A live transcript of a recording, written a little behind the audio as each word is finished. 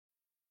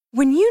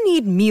When you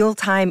need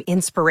mealtime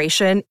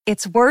inspiration,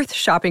 it's worth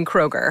shopping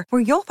Kroger,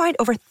 where you'll find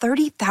over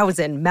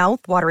 30,000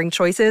 mouth-watering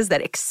choices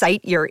that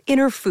excite your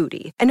inner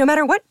foodie. And no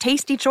matter what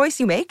tasty choice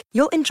you make,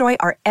 you'll enjoy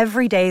our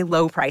everyday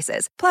low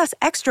prices, plus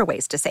extra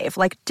ways to save,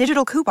 like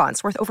digital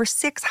coupons worth over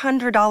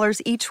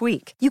 $600 each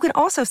week. You can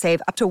also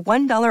save up to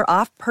 $1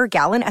 off per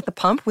gallon at the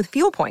pump with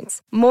fuel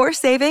points. More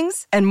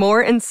savings and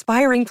more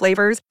inspiring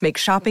flavors make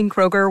shopping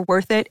Kroger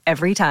worth it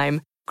every time.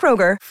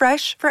 Kroger,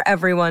 fresh for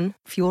everyone.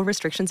 Fuel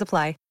restrictions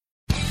apply.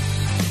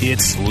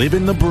 It's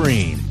Living the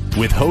Bream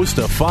with host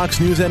of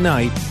Fox News at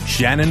Night,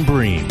 Shannon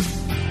Bream.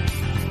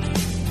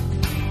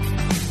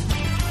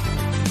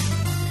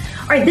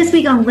 All right, this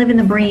week on Living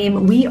the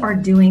Bream, we are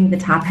doing the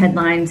top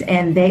headlines,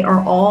 and they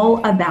are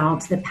all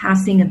about the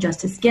passing of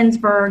Justice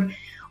Ginsburg,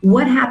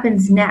 what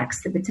happens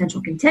next, the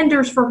potential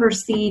contenders for her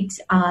seat,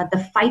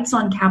 the fights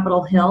on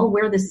Capitol Hill,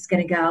 where this is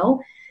going to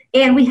go.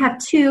 And we have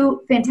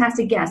two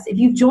fantastic guests. If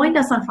you've joined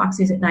us on Fox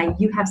News at Night,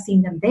 you have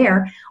seen them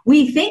there.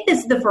 We think this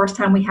is the first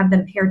time we have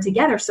them paired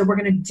together, so we're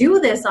going to do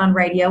this on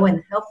radio,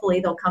 and hopefully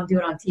they'll come do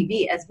it on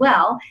TV as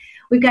well.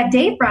 We've got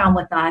Dave Brown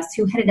with us,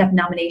 who headed up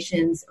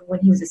nominations when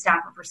he was a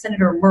staffer for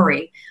Senator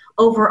Murray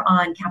over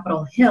on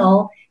Capitol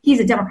Hill. He's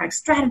a Democratic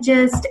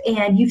strategist,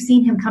 and you've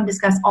seen him come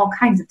discuss all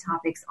kinds of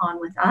topics on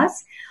with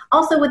us.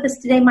 Also with us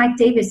today, Mike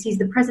Davis. He's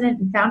the president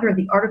and founder of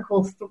the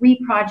Article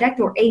 3 Project,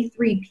 or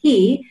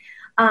A3P.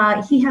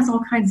 He has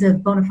all kinds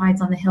of bona fides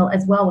on the Hill,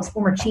 as well as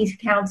former chief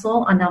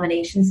counsel on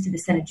nominations to the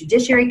Senate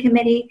Judiciary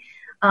Committee.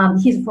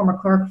 He's a former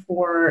clerk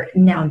for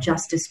now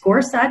Justice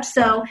Gorsuch.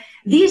 So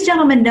these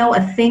gentlemen know a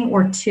thing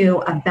or two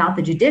about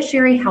the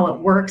judiciary, how it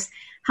works,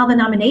 how the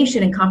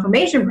nomination and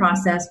confirmation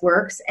process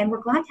works, and we're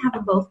glad to have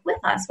them both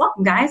with us.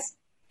 Welcome, guys.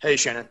 Hey,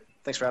 Shannon.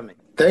 Thanks for having me.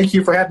 Thank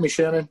you for having me,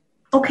 Shannon.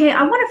 Okay,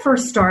 I want to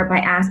first start by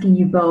asking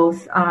you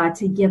both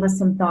to give us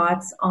some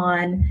thoughts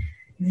on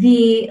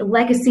the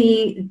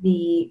legacy,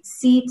 the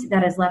seat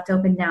that is left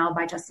open now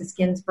by Justice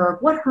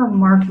Ginsburg, what her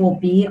mark will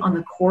be on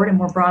the court and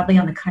more broadly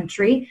on the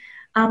country.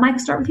 Mike,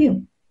 start with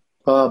you.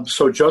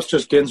 So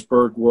Justice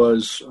Ginsburg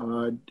was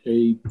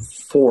a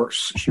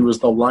force. She was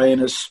the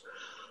lioness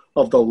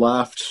of the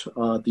left,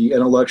 the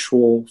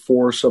intellectual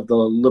force of the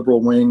liberal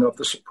wing of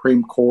the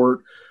Supreme Court,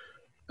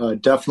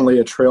 definitely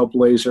a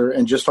trailblazer.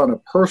 And just on a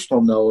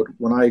personal note,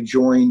 when I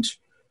joined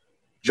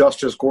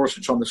Justice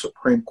Gorsuch on the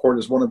Supreme Court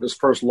as one of his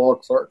first law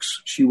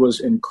clerks, she was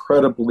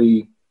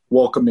incredibly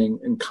welcoming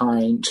and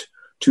kind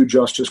to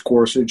Justice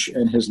Gorsuch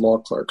and his law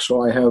clerks.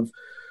 So I have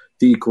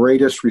the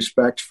greatest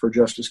respect for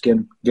Justice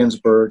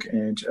Ginsburg,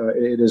 and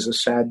it is a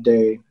sad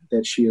day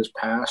that she has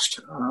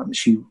passed.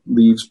 She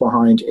leaves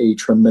behind a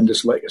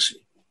tremendous legacy.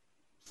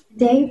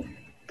 Dave?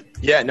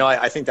 Yeah, no,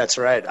 I think that's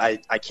right.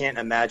 I can't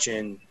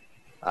imagine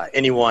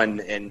anyone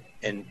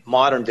in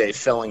modern day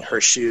filling her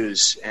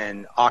shoes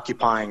and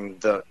occupying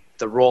the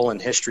role in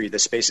history, the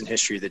space in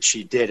history that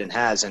she did and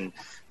has. And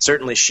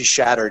certainly she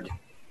shattered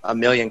a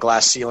million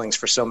glass ceilings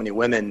for so many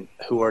women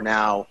who are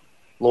now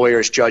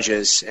lawyers,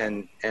 judges,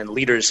 and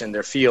leaders in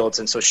their fields.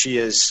 And so she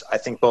is, I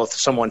think, both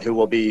someone who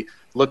will be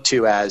looked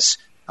to as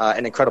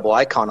an incredible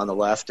icon on the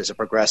left, as a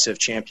progressive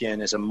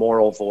champion, as a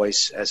moral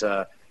voice, as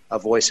a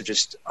voice of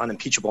just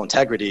unimpeachable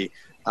integrity,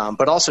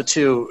 but also,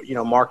 too,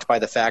 marked by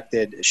the fact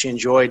that she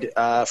enjoyed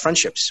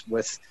friendships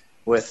with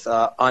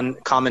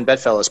uncommon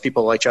bedfellows,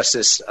 people like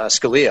Justice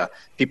Scalia,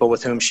 people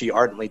with whom she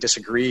ardently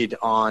disagreed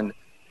on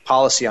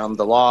policy, on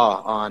the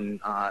law,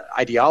 on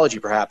ideology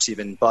perhaps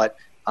even, but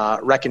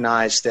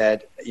recognized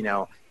that,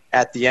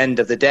 at the end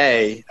of the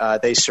day,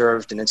 they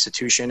served an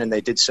institution, and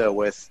they did so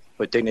with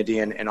dignity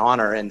and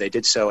honor, and they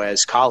did so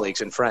as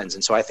colleagues and friends.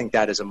 And so I think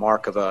that is a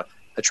mark of a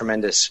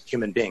tremendous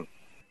human being.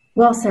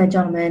 Well said,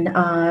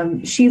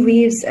 gentlemen. She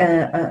leaves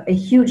a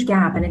huge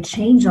gap and a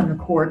change on the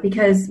court,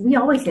 because we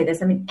always say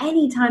this. I mean,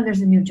 anytime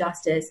there's a new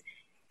justice,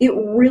 it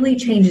really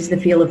changes the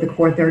feel of the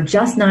court. There are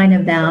just 9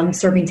 of them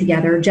serving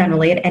together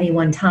generally at any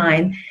one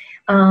time.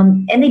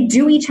 And they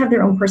do each have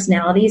their own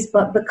personalities,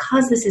 but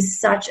because this is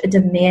such a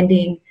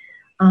demanding,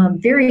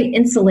 very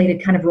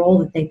insulated kind of role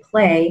that they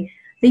play,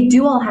 they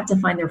do all have to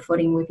find their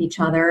footing with each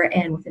other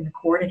and within the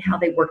court and how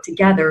they work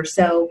together.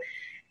 So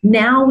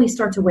now we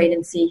start to wait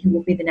and see who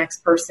will be the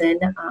next person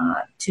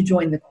to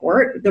join the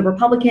court. The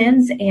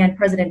Republicans and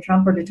President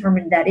Trump are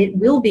determined that it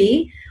will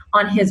be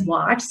on his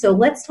watch. So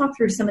let's talk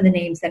through some of the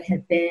names that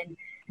have been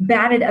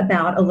batted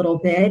about a little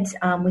bit.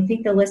 We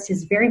think the list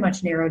is very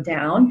much narrowed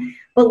down.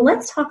 But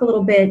let's talk a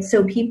little bit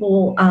so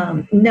people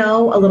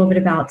know a little bit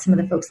about some of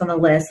the folks on the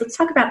list. Let's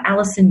talk about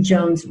Allison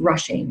Jones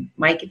Rushing.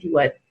 Mike, if you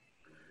would.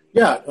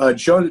 Yeah,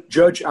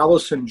 Judge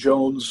Allison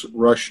Jones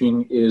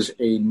Rushing is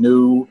a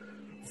new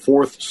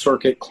Fourth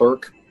Circuit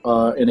clerk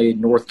in a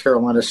North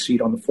Carolina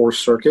seat on the Fourth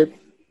Circuit.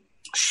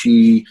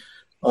 She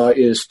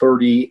is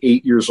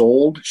 38 years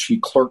old. She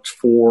clerked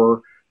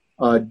for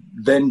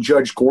then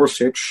Judge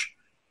Gorsuch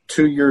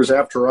 2 years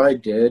after I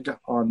did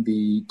on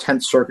the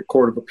 10th Circuit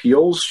Court of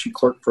Appeals. She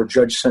clerked for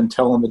Judge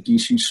Sentel on the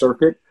D.C.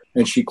 Circuit,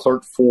 and she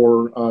clerked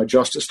for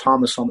Justice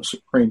Thomas on the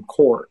Supreme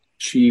Court.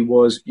 She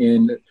was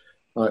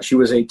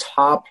a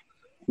top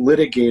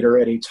litigator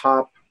at a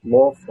top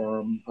law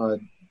firm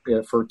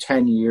for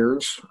 10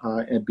 years,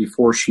 and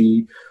before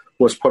she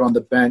was put on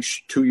the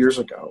bench 2 years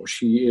ago.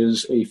 She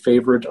is a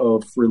favorite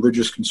of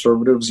religious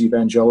conservatives,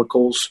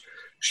 evangelicals.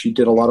 She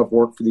did a lot of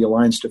work for the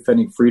Alliance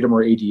Defending Freedom,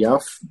 or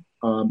ADF,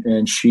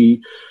 and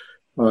she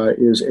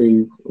is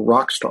a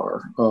rock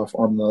star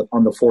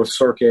on the Fourth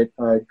Circuit.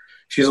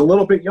 She's a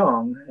little bit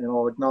young, and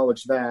I'll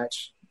acknowledge that,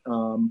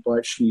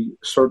 but she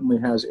certainly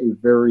has a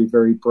very,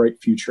 very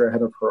bright future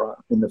ahead of her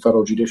in the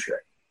federal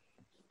judiciary.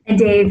 And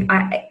Dave,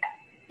 I'm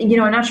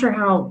not sure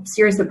how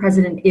serious the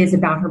president is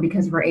about her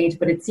because of her age,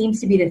 but it seems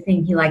to be the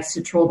thing he likes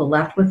to troll the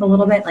left with a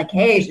little bit. Like,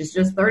 hey, she's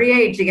just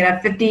 38. She could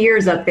have 50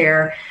 years up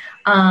there.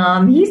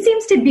 He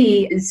seems to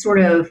be sort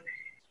of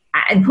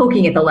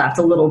poking at the left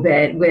a little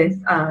bit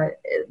with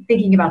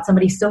thinking about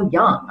somebody so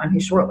young on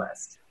his short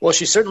list. Well,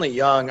 she's certainly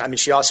young. I mean,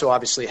 she also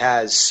obviously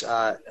has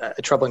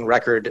a troubling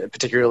record,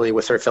 particularly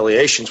with her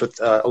affiliations with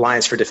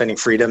Alliance for Defending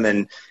Freedom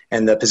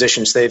and the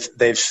positions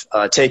they've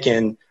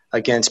taken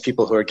against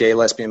people who are gay,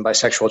 lesbian,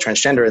 bisexual,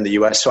 transgender in the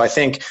U.S. So I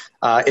think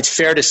it's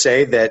fair to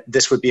say that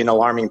this would be an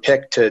alarming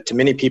pick to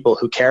many people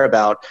who care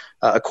about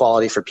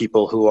equality for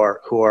people who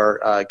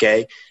are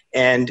gay.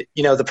 And,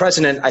 the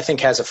president, I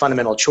think, has a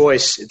fundamental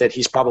choice that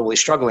he's probably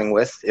struggling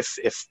with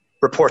if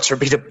reports are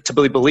to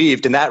be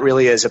believed. And that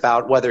really is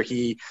about whether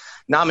he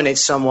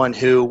nominates someone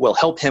who will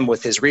help him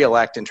with his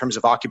reelect in terms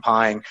of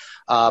occupying,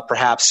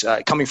 perhaps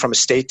coming from a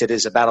state that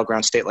is a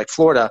battleground state like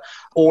Florida,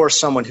 or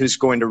someone who's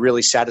going to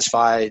really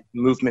satisfy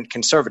movement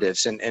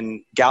conservatives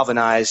and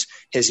galvanize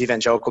his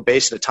evangelical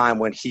base at a time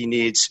when he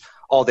needs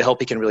all the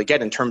help he can really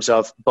get in terms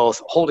of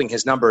both holding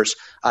his numbers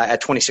at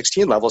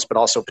 2016 levels, but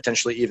also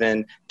potentially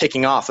even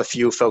picking off a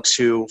few folks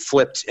who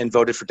flipped and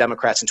voted for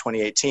Democrats in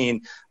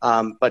 2018,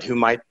 but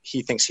who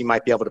he thinks he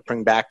might be able to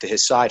bring back to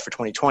his side for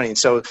 2020. And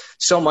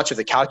so much of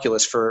the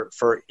calculus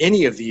for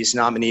any of these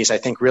nominees, I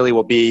think, really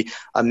will be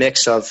a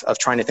mix of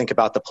trying to think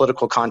about the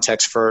political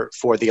context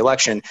for the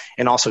election,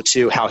 and also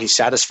too how he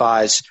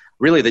satisfies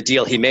really the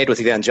deal he made with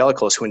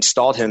evangelicals who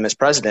installed him as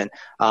president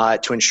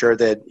to ensure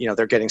that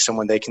they're getting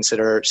someone they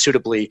consider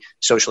suitably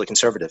socially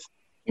conservative.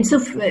 And so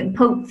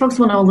folks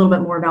will know a little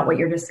bit more about what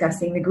you're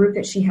discussing. The group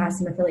that she has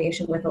some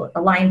affiliation with,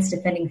 Alliance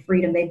Defending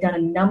Freedom, they've done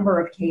a number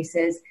of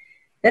cases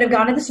that have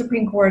gone to the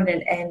Supreme Court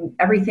and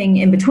everything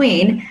in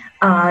between,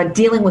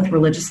 dealing with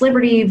religious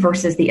liberty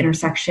versus the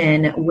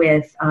intersection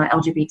with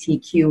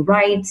LGBTQ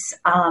rights.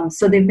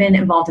 So they've been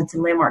involved in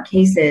some landmark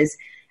cases.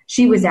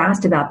 She was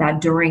asked about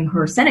that during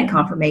her Senate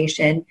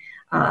confirmation,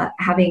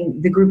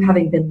 the group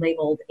having been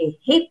labeled a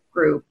hate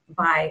group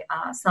by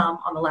some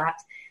on the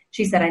left.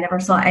 She said, I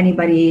never saw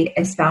anybody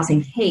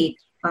espousing hate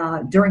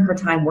during her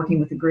time working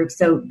with the group.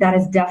 So that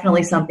is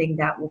definitely something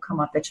that will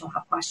come up that she'll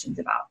have questions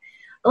about.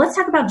 But let's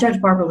talk about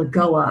Judge Barbara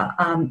Lagoa.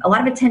 A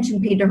lot of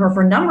attention paid to her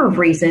for a number of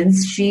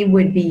reasons. She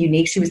would be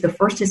unique. She was the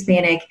first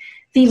Hispanic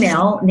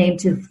female named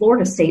to the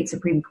Florida State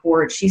Supreme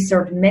Court. She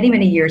served many,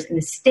 many years in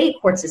the state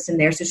court system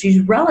there, so she's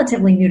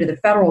relatively new to the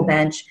federal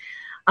bench.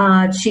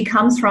 She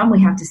comes from, we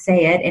have to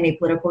say it, in a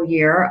political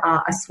year,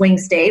 a swing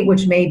state,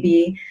 which may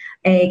be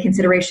a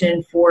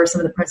consideration for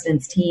some of the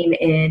president's team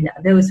in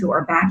those who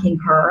are backing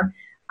her.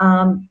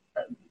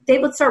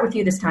 Dave, let's start with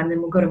you this time,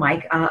 then we'll go to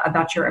Mike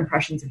about your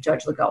impressions of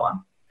Judge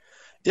Lagoa.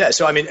 Yeah,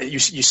 so I mean, you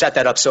set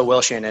that up so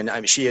well, Shannon. I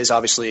mean, she is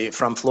obviously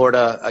from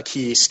Florida, a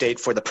key state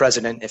for the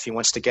president if he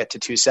wants to get to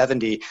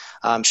 270.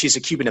 She's a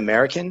Cuban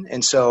American,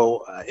 and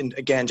so, and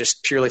again,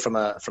 just purely from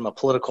a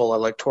political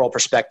electoral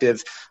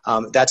perspective,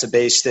 that's a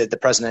base that the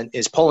president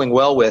is polling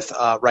well with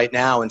right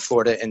now in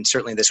Florida, and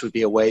certainly this would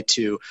be a way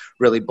to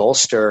really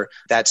bolster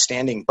that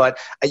standing. But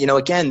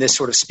again, this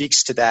sort of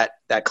speaks to that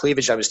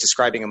cleavage I was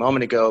describing a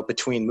moment ago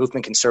between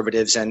movement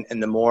conservatives and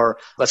the more,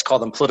 let's call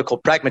them, political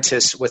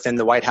pragmatists within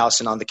the White House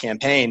and on the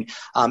campaign.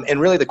 And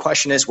really the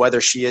question is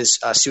whether she is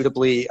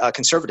suitably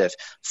conservative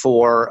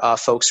for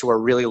folks who are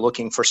really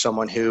looking for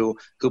someone who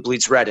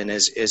bleeds red and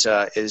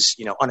is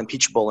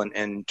unimpeachable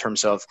in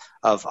terms of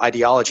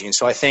ideology. And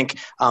so I think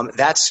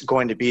that's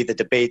going to be the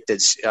debate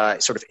that's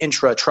sort of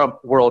intra-Trump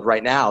world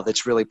right now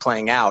that's really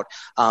playing out.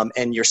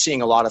 And you're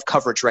seeing a lot of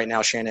coverage right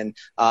now, Shannon,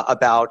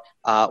 about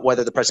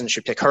whether the president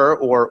should pick her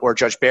or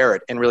Judge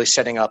Barrett, and really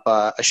setting up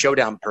a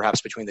showdown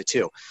perhaps between the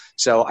two.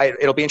 So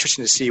it'll be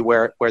interesting to see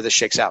where this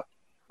shakes out.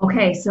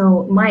 Okay,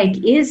 so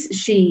Mike, is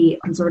she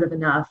conservative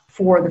enough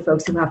for the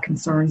folks who have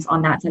concerns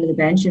on that side of the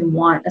bench and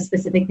want a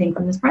specific thing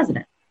from this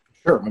president?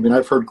 Sure. I mean,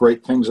 I've heard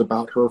great things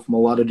about her from a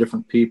lot of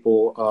different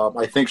people.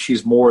 I think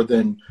she's more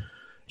than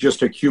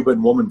just a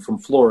Cuban woman from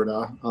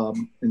Florida.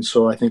 And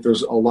so I think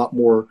there's a lot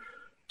more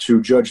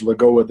to Judge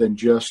Lagoa than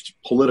just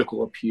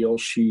political appeal.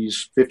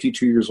 She's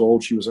 52 years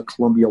old. She was a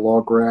Columbia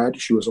Law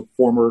grad. She was a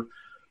former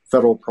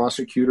federal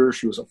prosecutor.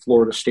 She was a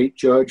Florida state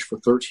judge for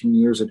 13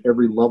 years at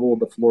every level of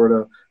the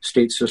Florida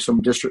state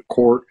system, district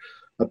court,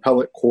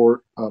 appellate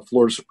court,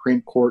 Florida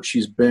Supreme Court.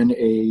 She's been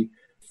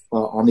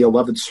on the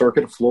 11th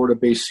Circuit, a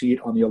Florida-based seat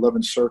on the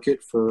 11th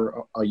Circuit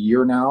for a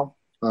year now.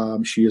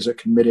 She is a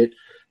committed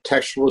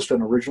textualist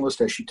and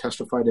originalist, as she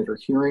testified at her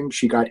hearing.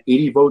 She got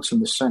 80 votes in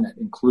the Senate,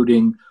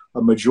 including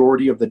a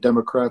majority of the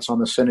Democrats on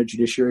the Senate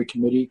Judiciary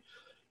Committee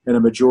and a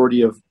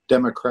majority of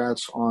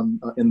Democrats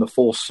in the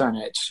full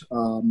Senate.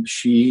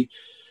 She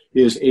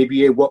is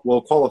ABA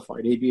well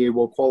qualified. ABA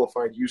well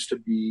qualified used to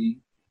be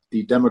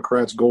the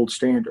Democrats' gold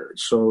standard.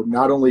 So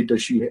not only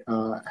does she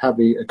have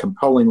a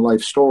compelling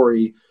life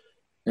story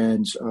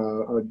and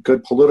a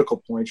good political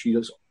point,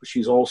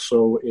 she's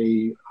also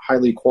a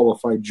highly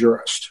qualified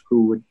jurist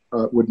who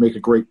would make a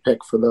great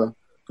pick for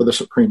the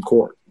Supreme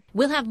Court.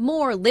 We'll have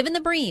more Living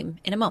the Bream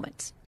in a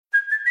moment.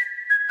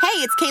 Hey,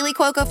 it's Kaylee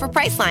Cuoco for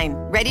Priceline.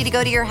 Ready to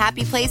go to your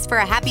happy place for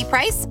a happy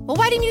price? Well,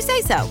 why didn't you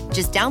say so?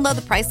 Just download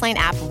the Priceline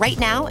app right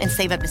now and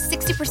save up to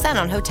 60%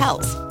 on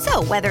hotels.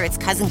 So whether it's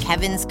Cousin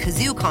Kevin's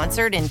Kazoo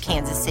Concert in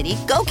Kansas City,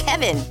 go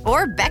Kevin,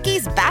 or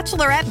Becky's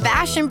Bachelorette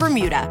Bash in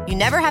Bermuda, you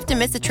never have to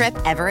miss a trip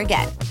ever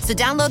again. So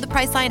download the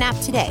Priceline app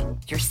today.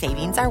 Your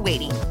savings are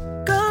waiting.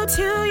 Go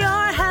to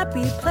your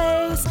happy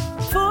place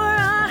for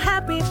a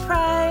happy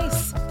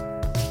price.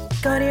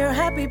 Go to your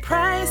happy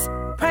price,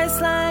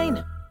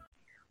 Priceline.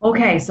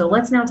 Okay, so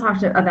let's now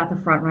talk about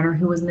the front runner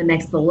who was in the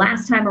mix the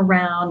last time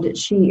around.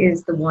 She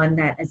is the one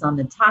that is on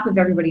the top of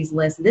everybody's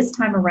list this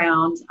time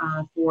around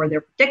for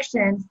their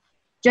predictions.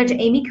 Judge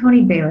Amy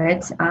Coney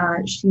Barrett.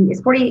 She is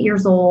 48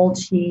 years old.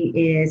 She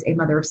is a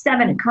mother of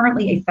 7 and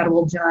currently a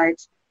federal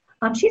judge.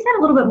 She's had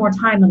a little bit more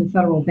time on the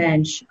federal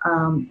bench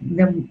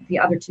than the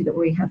other two that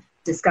we have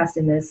discussed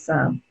in this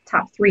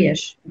top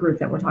 3-ish group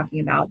that we're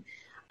talking about.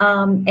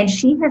 And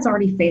she has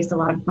already faced a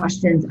lot of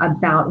questions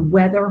about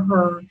whether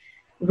her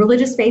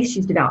religious faith,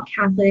 she's devout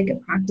Catholic, a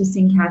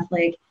practicing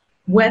Catholic,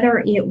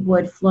 whether it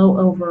would flow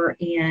over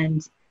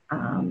and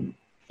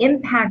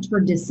impact her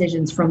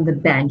decisions from the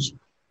bench.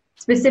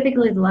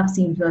 Specifically, the left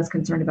seems most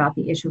concerned about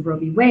the issue of Roe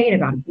v. Wade,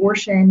 about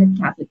abortion. The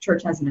Catholic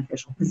Church has an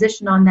official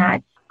position on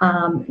that.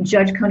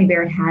 Judge Coney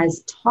Barrett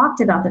has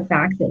talked about the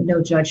fact that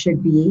no judge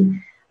should be,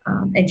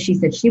 and she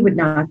said she would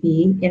not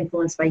be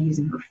influenced by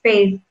using her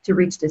faith to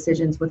reach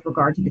decisions with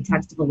regard to the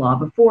text of the law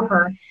before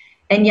her.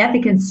 And yet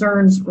the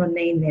concerns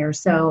remain there.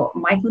 So,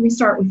 Mike, let me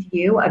start with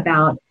you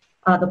about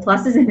the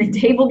pluses, and then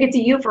Dave will get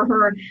to you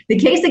for the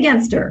case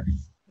against her.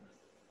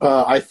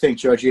 I think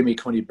Judge Amy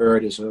Coney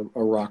Barrett is a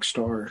rock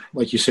star.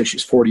 Like you said,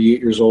 she's 48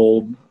 years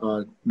old,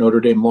 Notre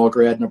Dame law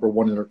grad,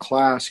 #1 in her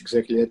class,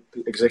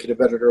 executive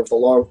editor of the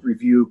Law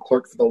Review,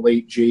 clerk for the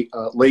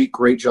late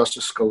great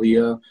Justice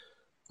Scalia.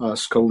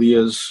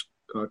 Scalia's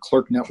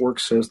clerk network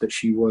says that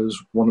she was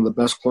one of the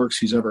best clerks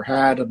he's ever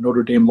had, a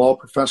Notre Dame law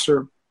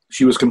professor.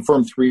 She was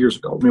confirmed 3 years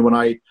ago. When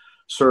I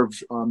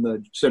served on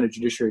the Senate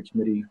Judiciary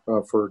Committee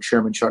for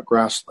Chairman Chuck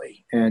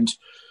Grassley, and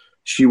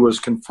she was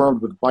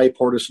confirmed with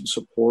bipartisan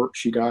support.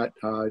 She got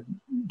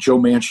Joe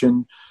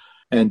Manchin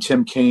and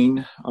Tim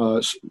Kaine,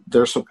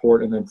 their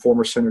support, and then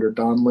former Senator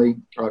Donnelly.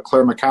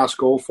 Claire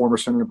McCaskill, former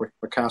Senator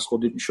McCaskill,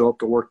 didn't show up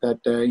to work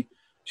that day.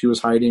 She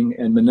was hiding,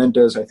 and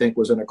Menendez, I think,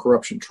 was in a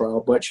corruption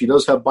trial. But she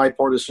does have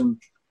bipartisan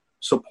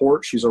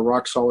support. She's a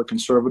rock-solid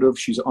conservative.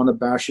 She's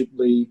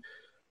unabashedly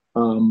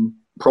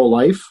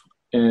pro-life,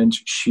 and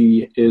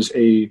she is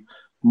a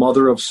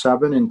mother of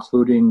 7,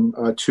 including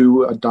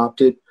 2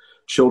 adopted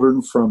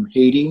children from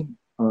Haiti.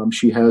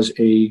 She has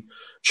a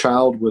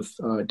child with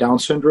Down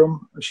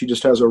syndrome. She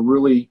just has a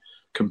really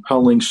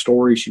compelling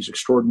story. She's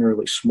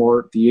extraordinarily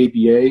smart. The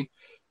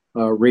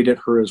ABA rated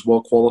her as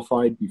well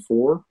qualified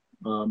before.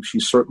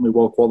 She's certainly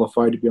well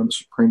qualified to be on the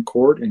Supreme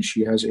Court, and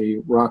she has a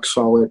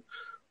rock-solid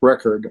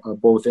record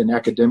both in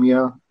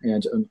academia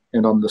and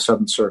on the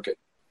Seventh Circuit.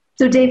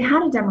 So, Dave, how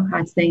do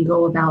Democrats then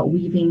go about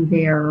weaving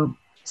their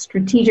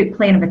strategic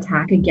plan of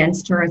attack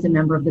against her as a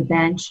member of the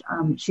bench?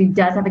 She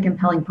does have a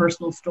compelling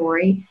personal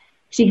story.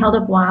 She held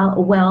up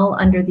well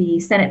under the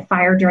Senate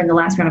fire during the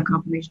last round of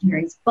confirmation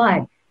hearings,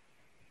 but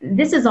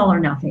this is all or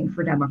nothing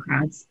for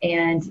Democrats.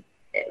 And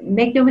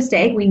make no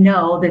mistake, we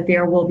know that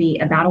there will be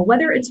a battle,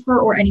 whether it's her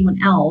or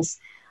anyone else,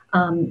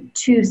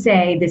 to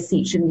say this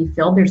seat shouldn't be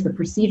filled. There's the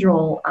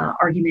procedural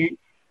argument,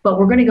 but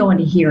we're going to go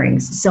into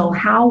hearings. So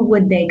how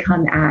would they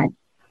come at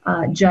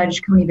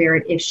Judge Coney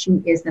Barrett if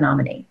she is the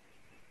nominee?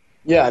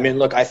 Yeah,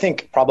 look, I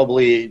think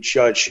probably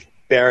Judge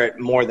Barrett,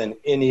 more than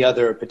any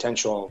other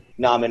potential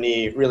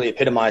nominee, really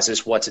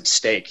epitomizes what's at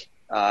stake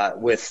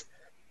with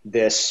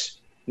this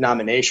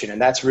nomination.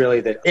 And that's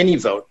really that any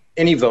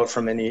vote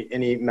from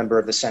any member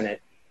of the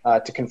Senate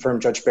to confirm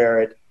Judge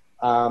Barrett,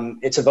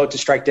 it's a vote to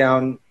strike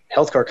down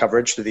healthcare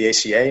coverage through the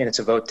ACA, and it's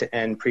a vote to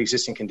end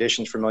pre-existing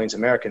conditions for millions of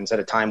Americans at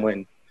a time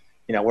when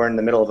we're in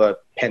the middle of a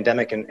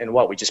pandemic and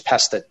we just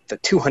passed the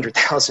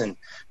 200,000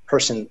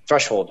 person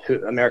threshold,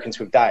 Americans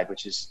who have died,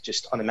 which is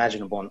just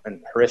unimaginable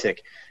and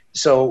horrific.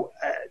 So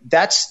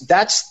that's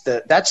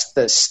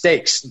the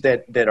stakes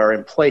that are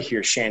in play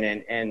here,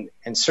 Shannon.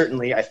 And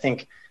certainly I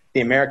think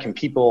the American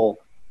people,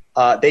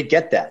 they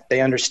get that.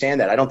 They understand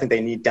that. I don't think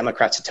they need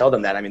Democrats to tell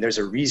them that. There's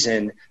a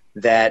reason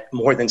that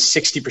more than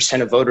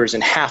 60% of voters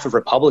and half of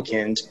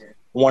Republicans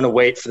want to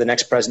wait for the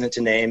next president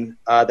to name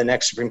the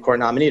next Supreme Court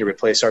nominee to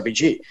replace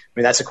RBG.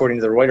 That's according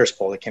to the Reuters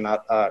poll that came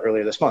out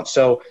earlier this month.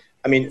 So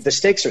I mean, the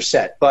stakes are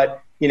set.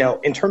 But,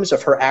 in terms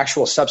of her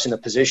actual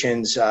substantive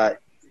positions,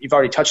 you've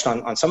already touched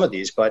on some of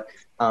these, but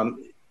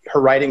her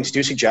writings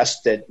do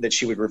suggest that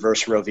she would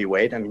reverse Roe v.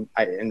 Wade. I mean,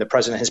 and the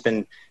president has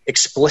been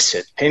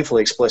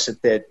painfully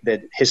explicit,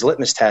 that his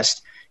litmus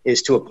test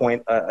is to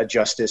appoint a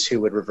justice who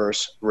would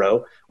reverse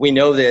Roe. We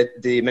know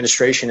that the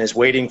administration is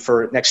waiting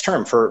for next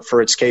term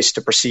for its case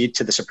to proceed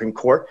to the Supreme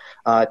Court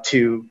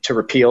to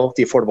repeal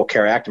the Affordable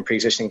Care Act and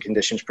pre-existing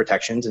conditions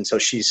protections. And so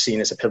she's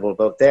seen as a pivotal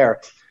vote there.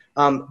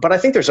 But I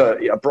think there's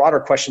a broader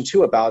question,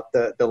 too, about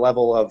the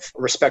level of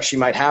respect she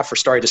might have for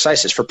stare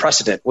decisis, for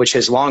precedent, which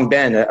has long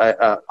been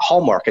a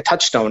hallmark, a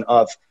touchstone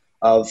of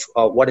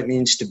what it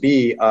means to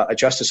be a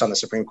justice on the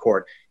Supreme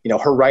Court.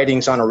 Her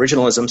writings on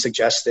originalism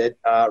suggest that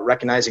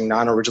recognizing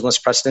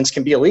non-originalist precedents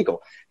can be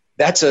illegal.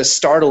 That's a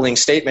startling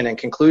statement and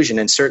conclusion,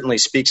 and certainly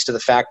speaks to the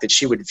fact that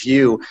she would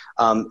view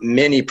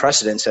many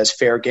precedents as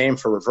fair game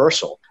for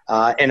reversal.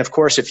 And of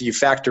course, if you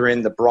factor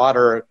in the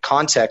broader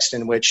context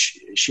in which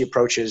she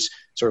approaches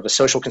sort of a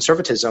social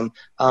conservatism,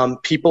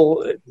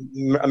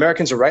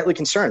 Americans are rightly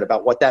concerned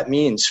about what that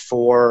means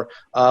for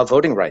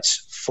voting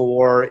rights,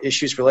 for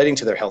issues relating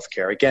to their health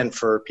care, again,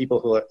 for people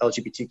who are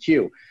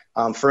LGBTQ,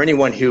 for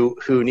anyone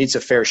who needs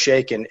a fair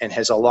shake and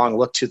has a long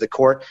look to the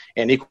court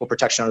and equal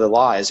protection under the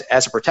law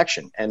as a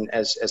protection and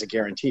as a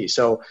guarantee.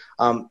 So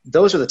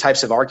those are the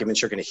types of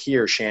arguments you're going to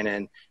hear,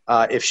 Shannon,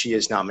 if she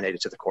is nominated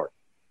to the court.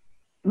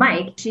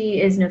 Mike,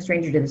 she is no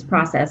stranger to this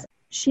process.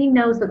 She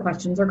knows the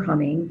questions are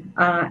coming.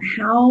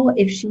 How,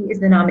 if she is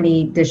the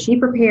nominee, does she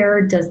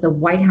prepare? Does the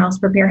White House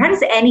prepare? How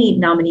does any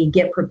nominee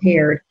get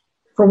prepared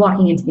for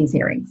walking into these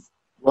hearings?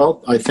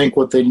 Well, I think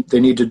what they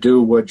need to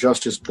do what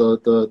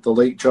the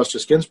late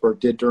Justice Ginsburg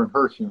did during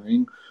her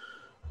hearing,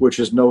 which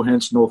is no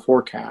hints, no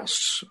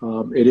forecasts.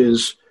 It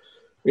is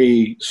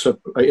a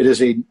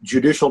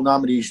judicial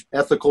nominee's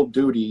ethical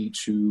duty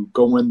to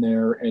go in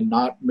there and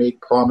not make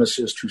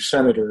promises to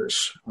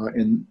senators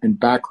in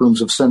back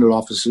rooms of Senate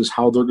offices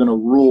how they're going to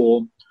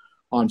rule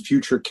on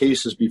future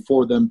cases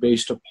before them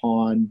based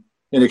upon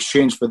in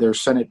exchange for their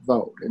Senate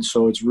vote. And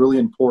so it's really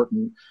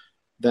important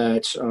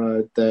that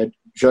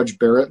Judge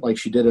Barrett, like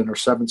she did in her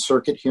Seventh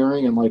Circuit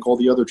hearing, and like all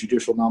the other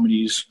judicial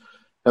nominees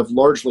have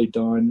largely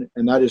done,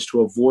 and that is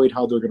to avoid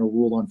how they're going to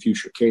rule on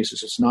future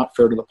cases. It's not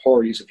fair to the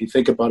parties. If you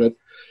think about it,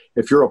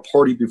 if you're a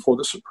party before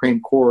the Supreme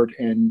Court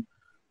and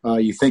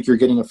you think you're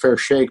getting a fair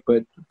shake,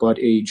 but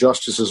a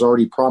justice has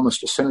already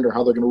promised a senator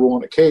how they're going to rule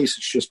on a case,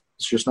 it's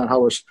just not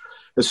how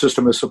the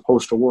system is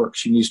supposed to work.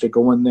 She needs to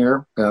go in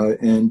there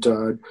and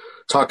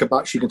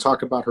she can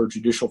talk about her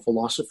judicial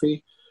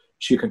philosophy.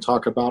 She can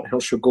talk about how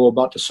she'll go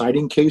about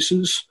deciding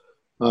cases.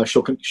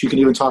 She can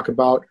even talk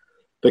about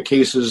the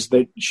cases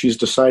that she's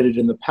decided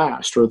in the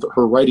past or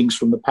her writings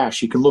from the past.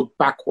 She can look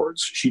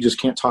backwards. She just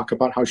can't talk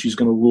about how she's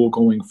going to rule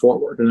going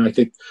forward. And I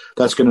think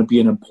that's going to be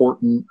an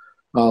important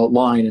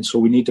line. And so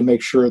we need to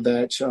make sure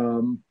that,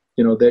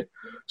 that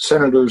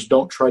senators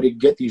don't try to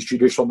get these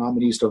judicial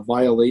nominees to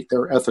violate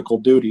their ethical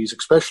duties,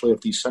 especially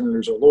if these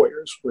senators are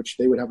lawyers, which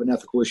they would have an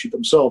ethical issue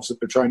themselves if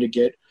they're trying to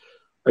get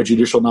a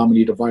judicial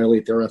nominee to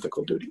violate their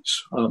ethical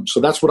duties. So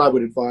that's what I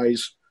would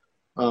advise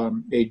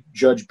a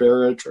Judge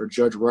Barrett or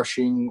Judge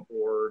Rushing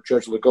or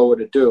Judge Lagoa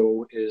to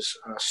do is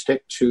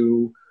stick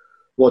to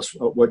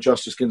what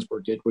Justice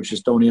Ginsburg did, which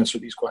is don't answer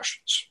these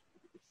questions.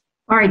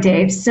 All right,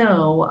 Dave.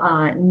 So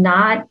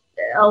not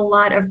a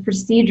lot of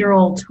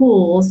procedural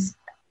tools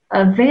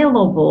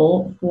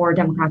available for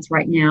Democrats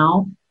right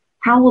now.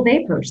 How will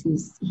they approach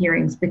these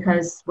hearings?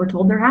 Because we're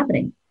told they're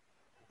happening.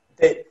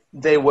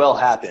 They will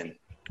happen.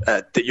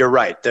 You're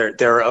right.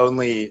 There are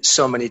only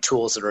so many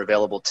tools that are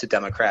available to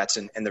Democrats.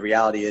 And the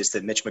reality is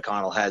that Mitch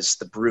McConnell has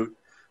the brute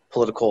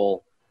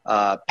political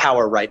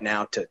power right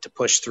now to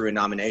push through a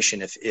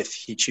nomination if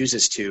he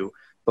chooses to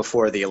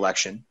before the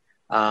election.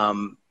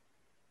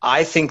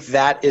 I think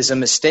that is a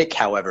mistake,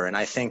 however. And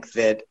I think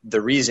that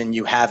the reason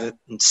you haven't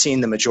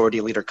seen the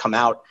majority leader come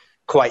out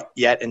quite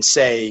yet and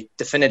say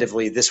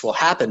definitively this will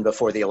happen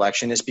before the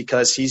election is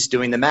because he's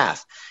doing the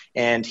math.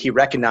 And he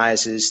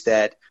recognizes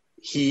that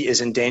he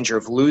is in danger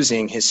of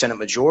losing his Senate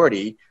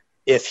majority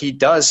if he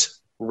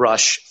does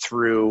rush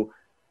through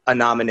a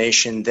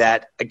nomination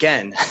that,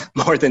 again,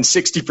 more than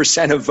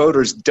 60% of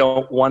voters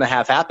don't want to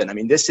have happen. I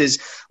mean, this is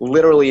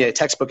literally a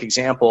textbook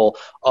example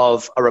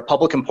of a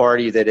Republican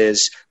Party that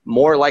is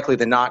more likely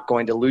than not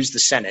going to lose the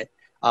Senate.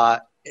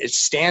 It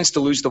stands to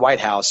lose the White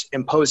House,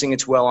 imposing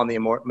its will on the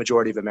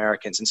majority of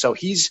Americans. And so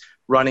he's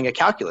running a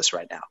calculus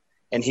right now.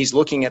 And he's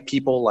looking at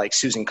people like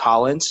Susan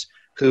Collins,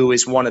 who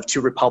is one of two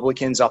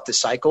Republicans off the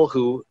cycle,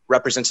 who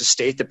represents a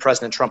state that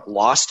President Trump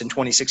lost in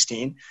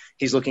 2016.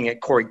 He's looking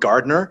at Cory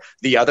Gardner,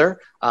 the other,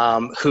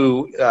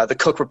 who the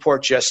Cook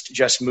report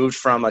just moved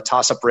from a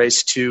toss-up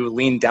race to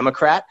lean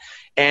Democrat.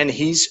 And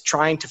he's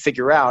trying to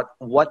figure out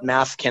what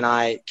math can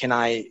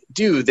I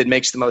do that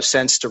makes the most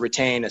sense to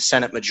retain a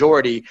Senate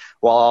majority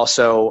while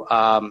also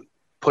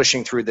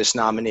pushing through this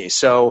nominee.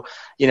 So,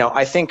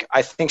 I think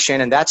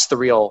Shannon, that's the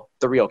real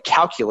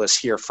calculus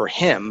here for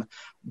him.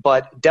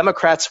 But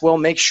Democrats will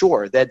make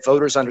sure that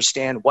voters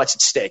understand what's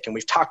at stake. And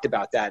we've talked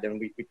about that. And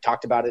we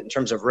talked about it in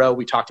terms of Roe.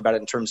 We talked about it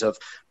in terms of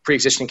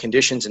pre-existing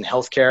conditions in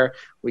healthcare.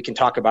 We can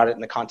talk about it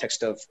in the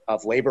context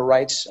of labor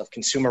rights, of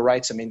consumer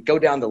rights. I mean, go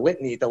down the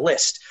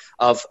list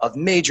of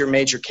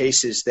major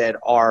cases that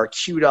are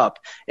queued up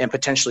and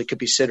potentially could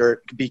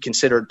be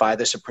considered by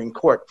the Supreme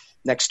Court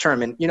next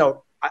term. And,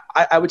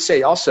 I would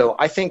say also,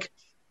 I think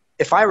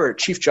if I were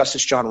Chief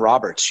Justice John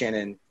Roberts,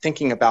 Shannon,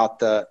 thinking about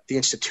the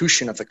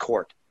institution of the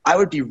court, I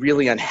would be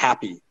really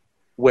unhappy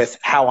with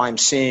how I'm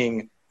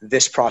seeing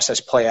this process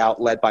play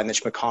out led by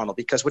Mitch McConnell,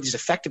 because what he's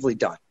effectively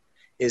done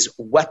is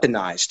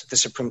weaponized the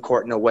Supreme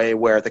Court in a way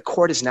where the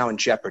court is now in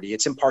jeopardy.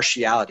 Its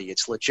impartiality,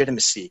 its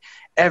legitimacy,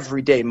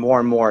 every day more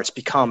and more, it's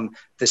become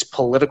this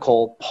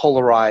political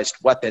polarized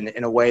weapon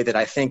in a way that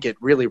I think it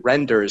really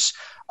renders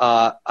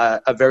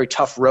a very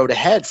tough road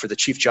ahead for the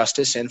Chief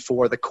Justice and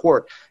for the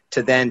court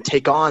to then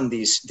take on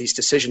these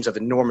decisions of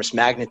enormous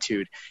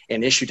magnitude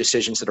and issue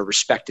decisions that are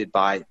respected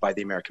by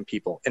the American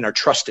people and are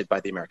trusted by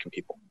the American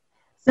people.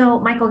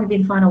 So, Michael, I'll give you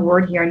the final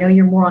word here. I know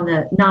you're more on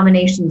the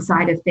nomination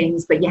side of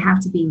things, but you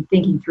have to be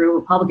thinking through,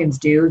 Republicans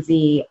do,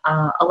 the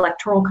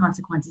electoral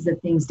consequences of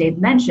things Dave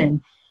mentioned.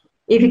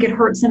 If it could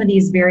hurt some of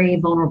these very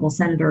vulnerable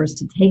senators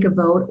to take a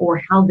vote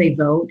or how they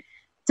vote.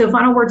 So,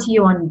 final word to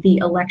you on the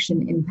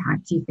election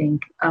impact, do you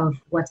think, of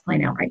what's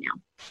playing out right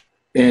now?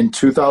 In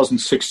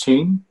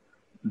 2016,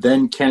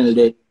 then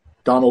candidate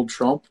Donald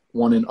Trump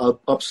won an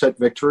upset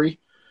victory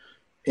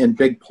in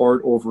big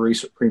part over a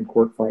Supreme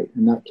Court fight.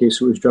 In that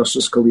case, it was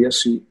Justice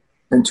Scalia's seat.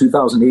 In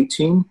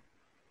 2018,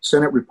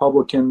 Senate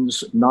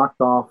Republicans knocked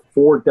off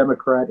 4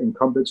 Democrat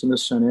incumbents in the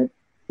Senate,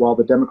 while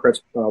the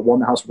Democrats won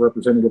the House of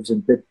Representatives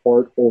in big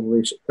part over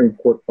a Supreme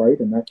Court fight.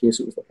 In that case,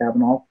 it was the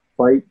Kavanaugh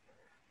fight.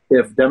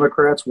 If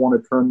Democrats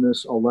want to turn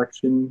this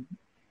election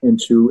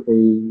into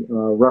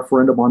a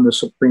referendum on the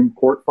Supreme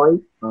Court fight,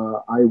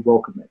 I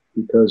welcome it,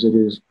 because it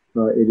is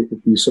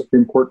if the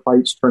Supreme Court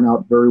fights turn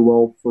out very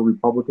well for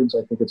Republicans,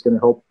 I think it's going to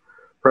help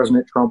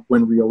President Trump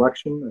win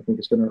re-election. I think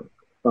it's going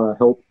to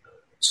help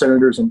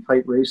senators in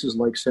tight races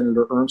like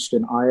Senator Ernst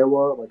in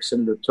Iowa, like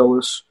Senator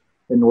Tillis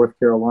in North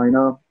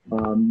Carolina,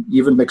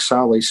 even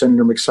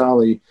Senator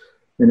McSally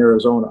in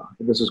Arizona.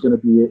 This is going to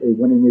be a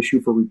winning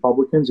issue for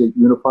Republicans. It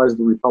unifies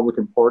the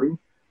Republican Party.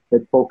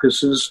 It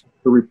focuses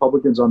the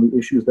Republicans on the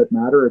issues that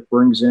matter. It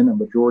brings in a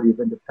majority of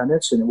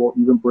independents, and it will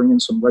even bring in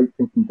some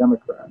right-thinking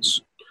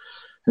Democrats.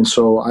 And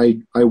so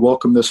I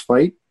welcome this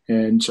fight,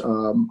 and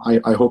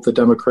I hope the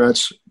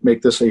Democrats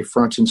make this a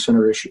front and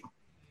center issue.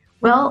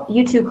 Well,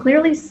 you two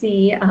clearly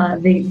see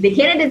the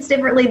candidates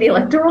differently, the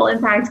electoral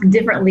impact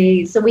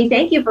differently. So we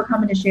thank you for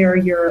coming to share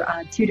your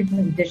 2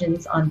 different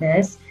visions on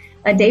this.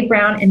 Dave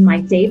Brown and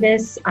Mike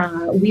Davis,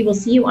 we will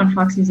see you on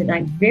Fox News at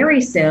Night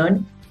very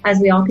soon as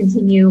we all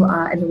continue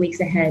in the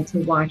weeks ahead to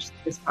watch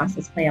this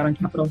process play out on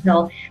Capitol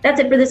Hill. That's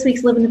it for this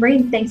week's Live in the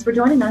Brain. Thanks for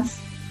joining us.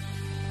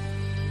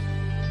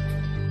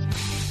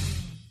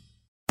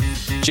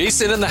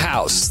 Jason in the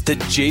House, the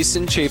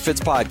Jason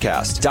Chaffetz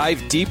podcast.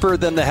 Dive deeper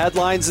than the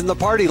headlines and the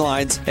party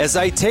lines as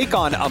I take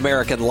on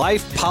American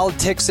life,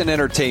 politics, and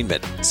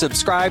entertainment.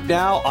 Subscribe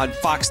now on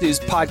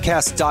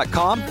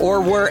FoxNewsPodcast.com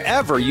or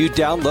wherever you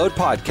download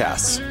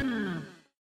podcasts.